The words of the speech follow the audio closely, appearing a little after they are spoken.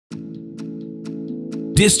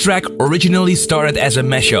This track originally started as a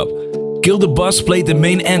mashup. Kill the Buzz played the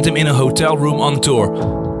main anthem in a hotel room on tour.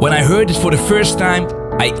 When I heard it for the first time,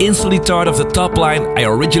 I instantly thought of the top line I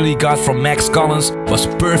originally got from Max Collins was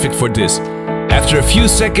perfect for this. After a few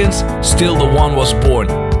seconds, Still the One was born.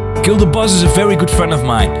 Kill the Buzz is a very good friend of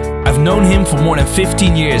mine. I've known him for more than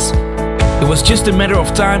 15 years. It was just a matter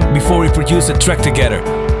of time before we produced a track together.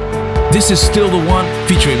 This is Still the One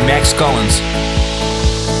featuring Max Collins.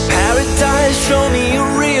 Paradise, show me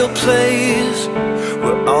a real place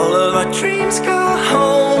where all of our dreams go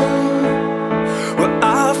home, where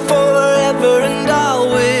our forever and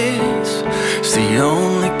always is the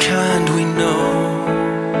only kind we know.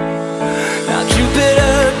 Now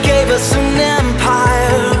Jupiter gave us an